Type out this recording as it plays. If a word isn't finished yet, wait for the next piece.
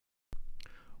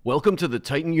Welcome to the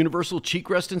Titan Universal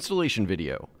Cheekrest installation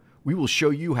video. We will show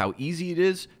you how easy it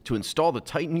is to install the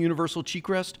Titan Universal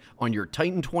Cheekrest on your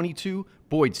Titan 22,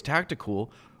 Boyd's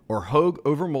Tactical, or Hogue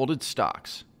overmolded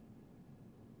stocks.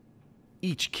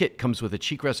 Each kit comes with a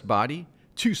Cheekrest body,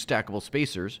 2 stackable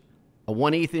spacers, a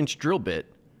 1/8 inch drill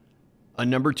bit, a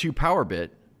number 2 power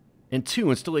bit, and 2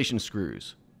 installation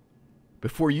screws.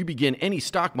 Before you begin any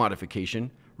stock modification,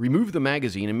 remove the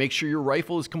magazine and make sure your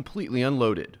rifle is completely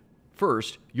unloaded.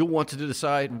 First, you'll want to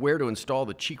decide where to install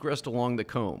the Cheekrest along the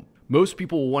comb. Most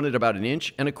people will want it about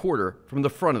 1 1/4 inches from the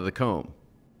front of the comb.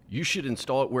 You should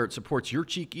install it where it supports your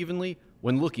cheek evenly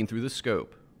when looking through the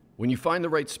scope. When you find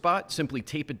the right spot, simply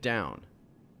tape it down.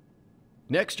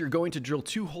 Next, you're going to drill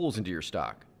 2 holes into your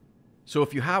stock. So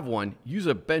if you have one, use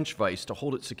a bench vise to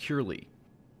hold it securely.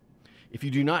 If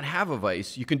you do not have a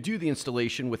vise, you can do the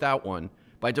installation without one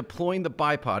by deploying the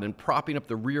bipod and propping up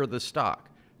the rear of the stock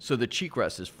so the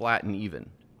Cheekrest is flat and even.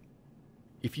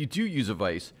 If you do use a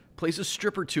vise, place a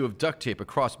strip or 2 of duct tape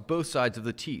across both sides of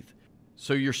the teeth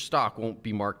so your stock won't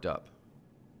be marked up.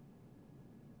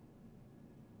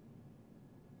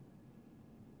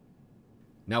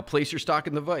 Now place your stock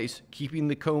in the vise, keeping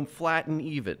the comb flat and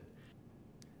even.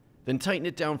 Then tighten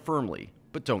it down firmly,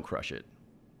 but don't crush it.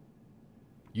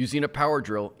 Using a power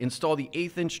drill, install the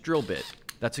 1/8 inch drill bit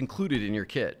that's included in your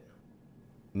kit.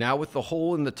 Now with the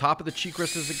hole in the top of the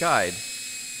Cheekrest as a guide,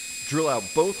 drill out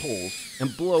both holes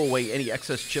and blow away any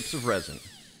excess chips of resin.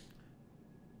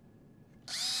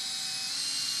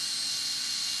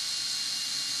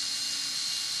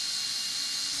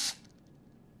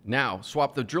 Now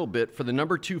swap the drill bit for the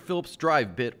number 2 Phillips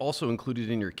drive bit also included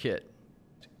in your kit.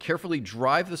 Carefully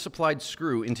drive the supplied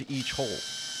screw into each hole.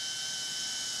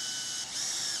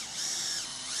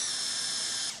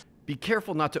 Be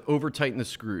careful not to over-tighten the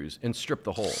screws and strip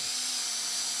the hole.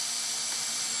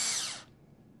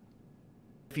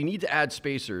 If you need to add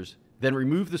spacers, then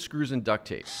remove the screws and duct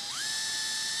tape.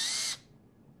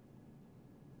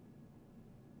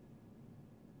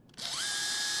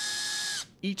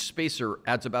 Each spacer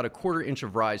adds about 1/4 inch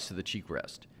of rise to the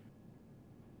Cheekrest.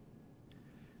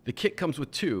 The kit comes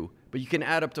with 2, but you can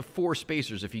add up to 4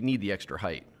 spacers if you need the extra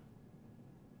height.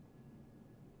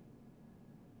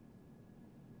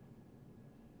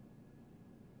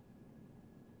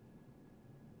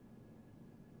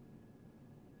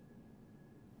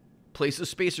 Place the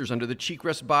spacers under the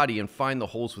Cheekrest body and find the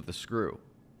holes with the screw.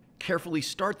 Carefully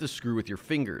start the screw with your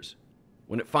fingers.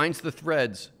 When it finds the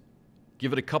threads,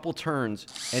 give it a couple turns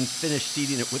and finish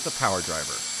seating it with the power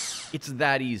driver. It's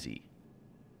that easy.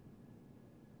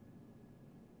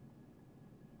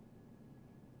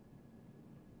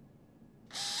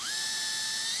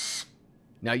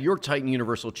 Now your Titan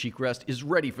Universal Cheekrest is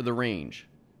ready for the range.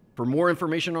 For more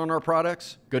information on our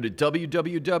products, go to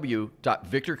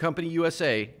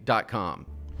www.victorcompanyusa.com.